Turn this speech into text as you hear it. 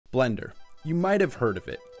Blender. You might have heard of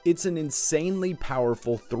it. It's an insanely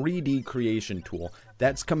powerful 3D creation tool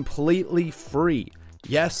that's completely free.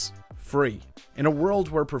 Yes, free. In a world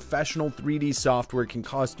where professional 3D software can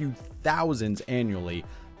cost you thousands annually,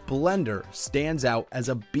 Blender stands out as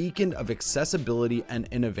a beacon of accessibility and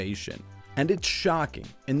innovation. And it's shocking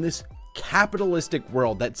in this capitalistic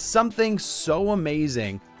world that something so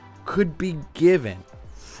amazing could be given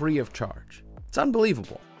free of charge. It's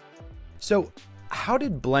unbelievable. So, how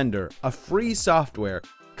did Blender, a free software,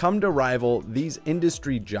 come to rival these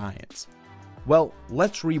industry giants? Well,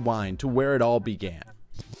 let's rewind to where it all began.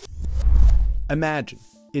 Imagine,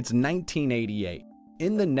 it's 1988,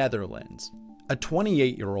 in the Netherlands. A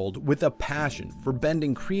 28-year-old with a passion for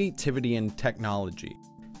bending creativity and technology.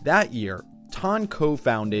 That year, Ton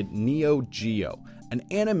co-founded Neo Geo, an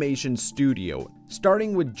animation studio.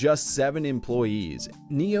 Starting with just 7 employees,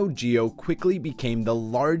 Neo Geo quickly became the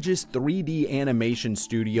largest 3D animation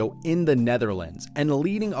studio in the Netherlands and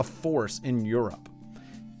leading a force in Europe.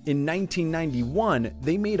 In 1991,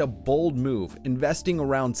 they made a bold move, investing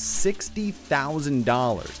around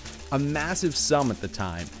 $60,000, a massive sum at the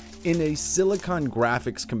time, in a silicon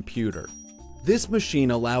graphics computer. This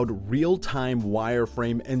machine allowed real-time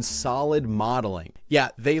wireframe and solid modeling. Yeah,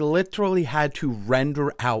 they literally had to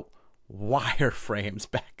render out wireframes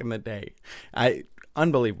back in the day.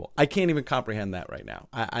 Unbelievable. I can't even comprehend that right now.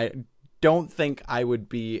 I don't think I would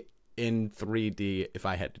be in 3D if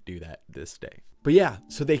I had to do that this day. But yeah,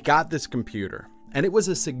 so they got this computer, and it was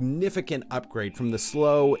a significant upgrade from the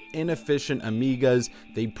slow, inefficient Amigas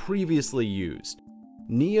they previously used.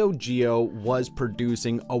 Neo Geo was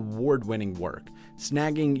producing award-winning work,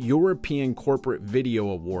 snagging European Corporate Video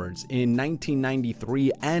Awards in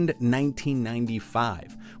 1993 and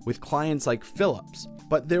 1995 with clients like Philips.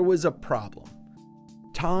 But there was a problem.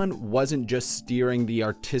 Ton wasn't just steering the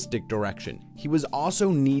artistic direction, he was also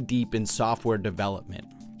knee-deep in software development.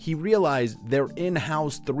 He realized their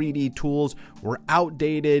in-house 3D tools were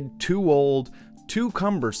outdated, too old, too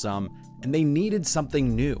cumbersome, and they needed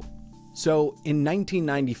something new. So in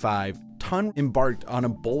 1995, Ton embarked on a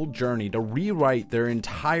bold journey to rewrite their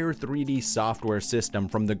entire 3D software system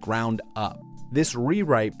from the ground up. This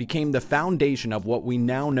rewrite became the foundation of what we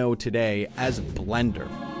now know today as Blender.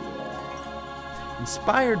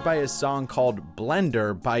 Inspired by a song called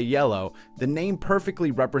Blender by Yellow, the name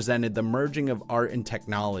perfectly represented the merging of art and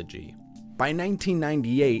technology. By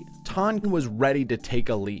 1998, Ton was ready to take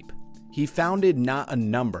a leap. He founded Not a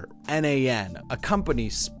Number, NAN, a company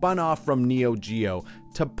spun off from Neo Geo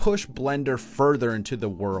to push Blender further into the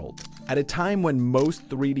world. At a time when most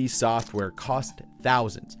 3D software cost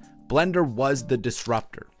thousands, Blender was the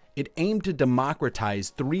disruptor. It aimed to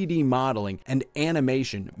democratize 3D modeling and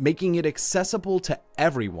animation, making it accessible to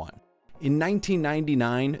everyone. In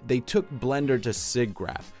 1999, they took Blender to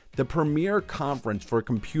SIGGRAPH, the premier conference for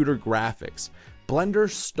computer graphics. Blender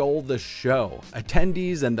stole the show.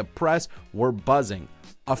 Attendees and the press were buzzing.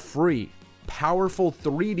 A free, powerful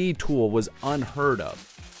 3D tool was unheard of.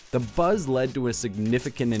 The buzz led to a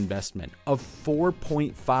significant investment of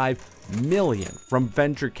 $4.5 million from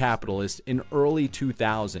venture capitalists in early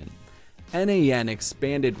 2000. NAN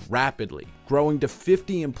expanded rapidly, growing to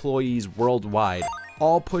 50 employees worldwide,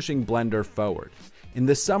 all pushing Blender forward. In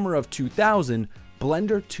the summer of 2000,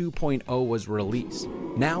 Blender 2.0 was released,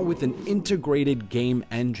 now with an integrated game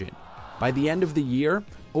engine. By the end of the year,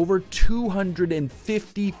 over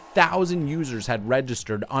 250,000 users had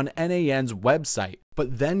registered on NAN's website.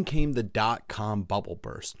 But then came the dot-com bubble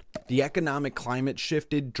burst. The economic climate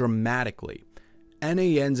shifted dramatically.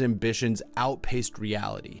 NAN's ambitions outpaced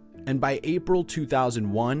reality, and by April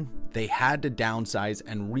 2001, they had to downsize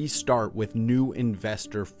and restart with new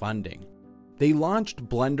investor funding. They launched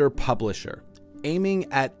Blender Publisher, aiming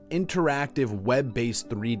at interactive web-based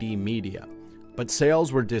 3D media, but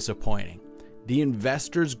sales were disappointing. The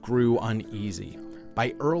investors grew uneasy.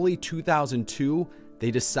 By early 2002, they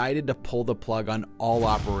decided to pull the plug on all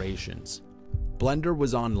operations. Blender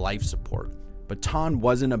was on life support, but Ton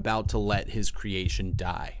wasn't about to let his creation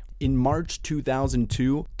die. In March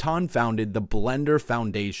 2002, Ton founded the Blender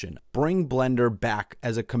Foundation, bring Blender back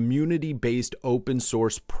as a community-based open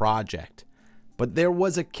source project. But there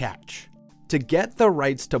was a catch. To get the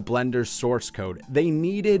rights to Blender's source code, they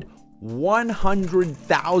needed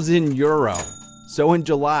 100,000 euro. So in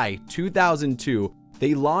July 2002,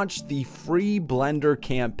 they launched the Free Blender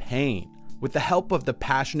campaign. With the help of the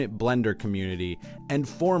passionate Blender community and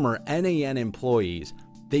former NAN employees,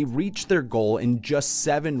 they reached their goal in just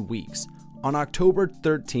 7 weeks. On October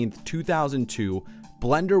 13, 2002,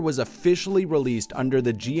 Blender was officially released under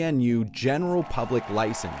the GNU General Public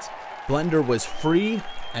License. Blender was free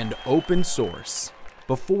and open source.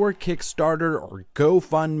 Before Kickstarter or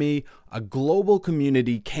GoFundMe, a global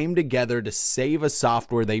community came together to save a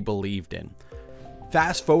software they believed in.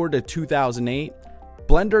 Fast forward to 2008,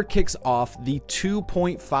 Blender kicks off the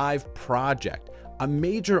 2.5 project, a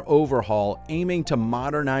major overhaul aiming to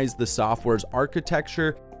modernize the software's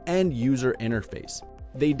architecture and user interface.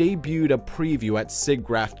 They debuted a preview at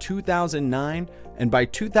SIGGRAPH 2009, and by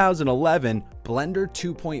 2011, Blender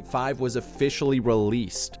 2.5 was officially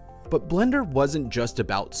released. But Blender wasn't just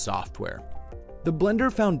about software. The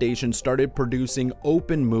Blender Foundation started producing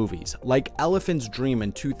open movies like Elephant's Dream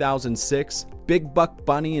in 2006, Big Buck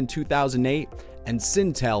Bunny in 2008, and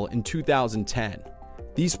Sintel in 2010.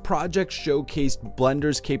 These projects showcased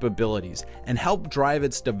Blender's capabilities and helped drive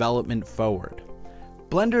its development forward.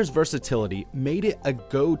 Blender's versatility made it a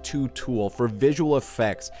go-to tool for visual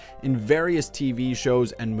effects in various TV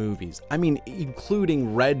shows and movies.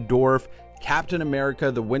 Including Red Dwarf, Captain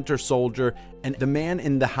America the Winter Soldier, and The Man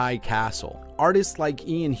in the High Castle. Artists like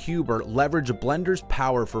Ian Hubert leveraged Blender's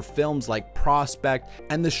power for films like Prospect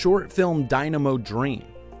and the short film Dynamo Dream,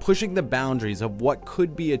 pushing the boundaries of what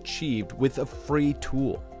could be achieved with a free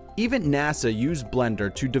tool. Even NASA used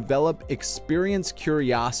Blender to develop Experience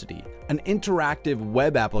Curiosity, an interactive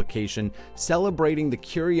web application celebrating the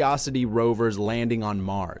Curiosity rover's landing on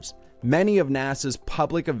Mars. Many of NASA's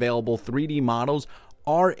public available 3D models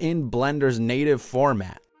are in Blender's native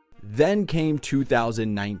format. Then came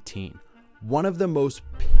 2019, one of the most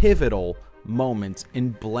pivotal moments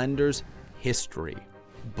in Blender's history.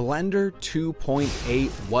 Blender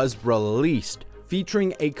 2.8 was released,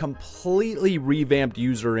 featuring a completely revamped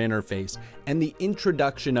user interface and the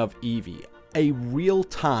introduction of Eevee, a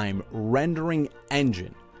real-time rendering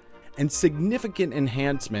engine, and significant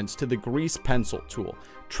enhancements to the Grease Pencil tool,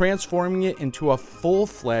 transforming it into a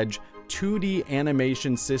full-fledged 2D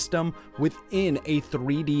animation system within a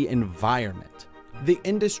 3D environment. The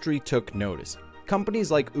industry took notice.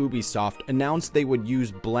 Companies like Ubisoft announced they would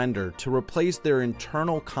use Blender to replace their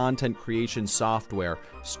internal content creation software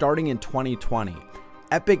starting in 2020.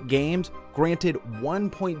 Epic Games granted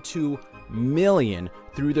 $1.2 million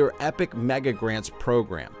through their Epic Mega Grants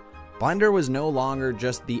program. Blender was no longer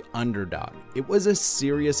just the underdog, it was a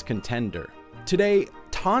serious contender. Today,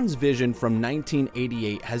 Ton's vision from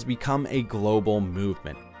 1988 has become a global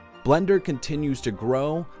movement. Blender continues to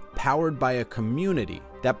grow, powered by a community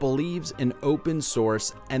that believes in open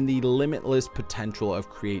source and the limitless potential of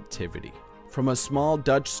creativity. From a small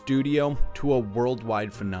Dutch studio to a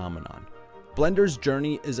worldwide phenomenon, Blender's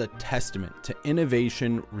journey is a testament to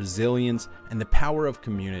innovation, resilience, and the power of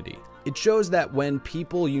community. It shows that when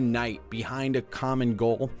people unite behind a common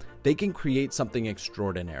goal, they can create something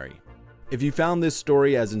extraordinary. If you found this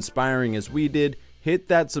story as inspiring as we did, hit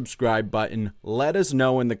that subscribe button. Let us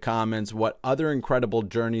know in the comments what other incredible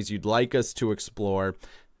journeys you'd like us to explore.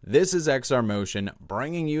 This is XR Motion,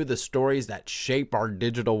 bringing you the stories that shape our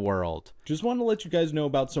digital world. Just want to let you guys know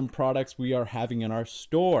about some products we are having in our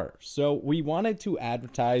store. So we wanted to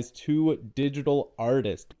advertise to digital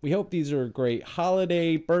artists. We hope these are a great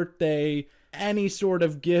holiday, birthday, any sort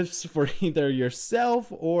of gifts for either yourself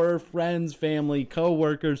or friends, family,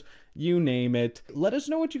 co-workers, you name it. Let us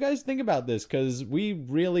know what you guys think about this, because we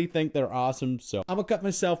really think they're awesome. So I'm gonna cut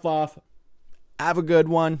myself off. Have a good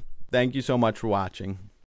one. Thank you so much for watching.